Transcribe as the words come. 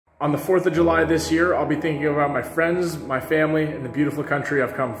On the 4th of July this year, I'll be thinking about my friends, my family, and the beautiful country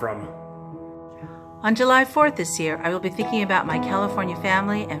I've come from. On July 4th this year, I will be thinking about my California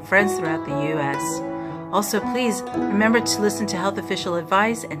family and friends throughout the U.S. Also, please remember to listen to health official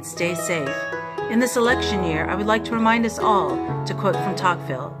advice and stay safe. In this election year, I would like to remind us all, to quote from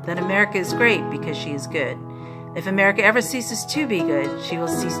Tocqueville, that America is great because she is good. If America ever ceases to be good, she will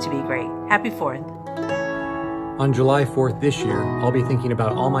cease to be great. Happy 4th. On July 4th this year, I'll be thinking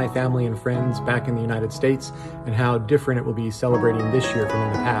about all my family and friends back in the United States and how different it will be celebrating this year from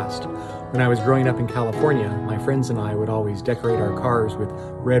in the past. When I was growing up in California, my friends and I would always decorate our cars with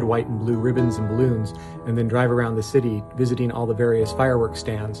red, white, and blue ribbons and balloons, and then drive around the city visiting all the various fireworks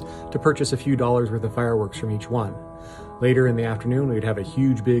stands to purchase a few dollars worth of fireworks from each one. Later in the afternoon, we'd have a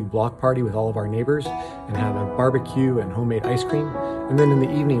huge big block party with all of our neighbors and have a barbecue and homemade ice cream. And then in the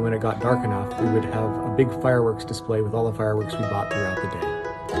evening, when it got dark enough, we would have a big fireworks display with all the fireworks we bought throughout the day.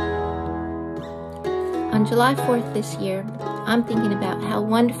 On July 4th this year, I'm thinking about how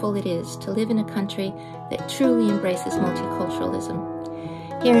wonderful it is to live in a country that truly embraces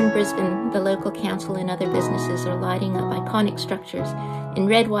multiculturalism. Here in Brisbane, the local council and other businesses are lighting up iconic structures in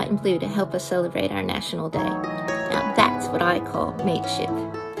red, white, and blue to help us celebrate our National Day. Now that's what I call mateship.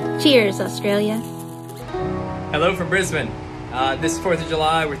 Cheers, Australia. Hello from Brisbane. This 4th of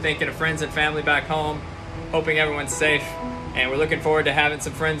July, we're thinking of friends and family back home, hoping everyone's safe, and we're looking forward to having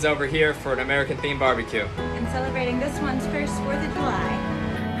some friends over here for an American-themed barbecue. And celebrating this one's first 4th of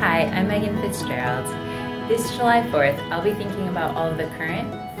July. Hi, I'm Megan Fitzgerald. This July 4th, I'll be thinking about all of the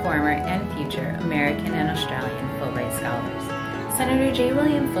current, former, and future American and Australian Fulbright scholars. Senator J.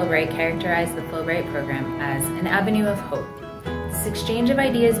 William Fulbright characterized the Fulbright program as an avenue of hope. This exchange of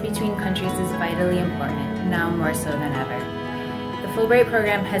ideas between countries is vitally important, now more so than ever. The Fulbright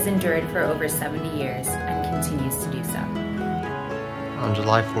program has endured for over 70 years and continues to do so. On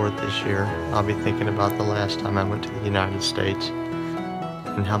July 4th this year, I'll be thinking about the last time I went to the United States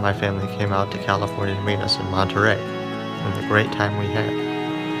and how my family came out to California to meet us in Monterey and the great time we had.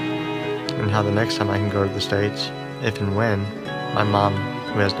 And how the next time I can go to the States, if and when, my mom,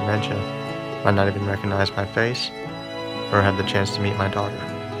 who has dementia, might not even recognize my face or have the chance to meet my daughter.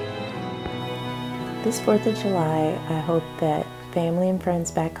 This 4th of July, I hope that family and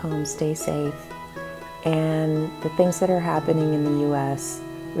friends back home stay safe and the things that are happening in the U.S.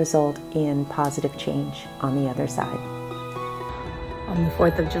 result in positive change on the other side. On the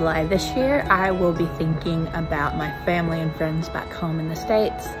 4th of July this year, I will be thinking about my family and friends back home in the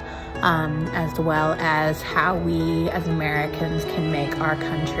States, as well as how we as Americans can make our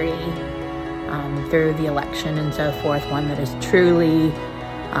country, through the election and so forth, one that is truly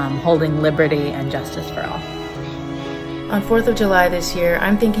holding liberty and justice for all. On 4th of July this year,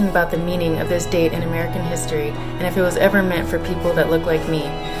 I'm thinking about the meaning of this date in American history and if it was ever meant for people that look like me.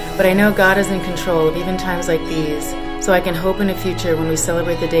 But I know God is in control of even times like these, so I can hope in a future when we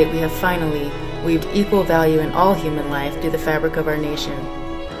celebrate the date we have finally weaved equal value in all human life through the fabric of our nation.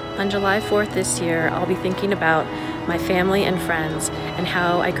 On July 4th this year, I'll be thinking about my family and friends and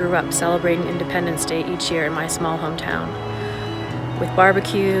how I grew up celebrating Independence Day each year in my small hometown. With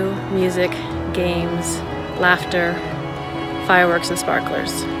barbecue, music, games, laughter, fireworks and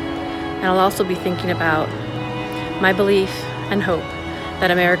sparklers. And I'll also be thinking about my belief and hope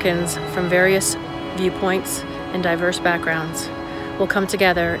that Americans from various viewpoints and diverse backgrounds will come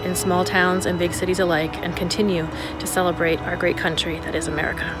together in small towns and big cities alike and continue to celebrate our great country that is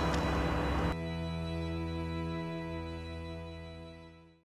America.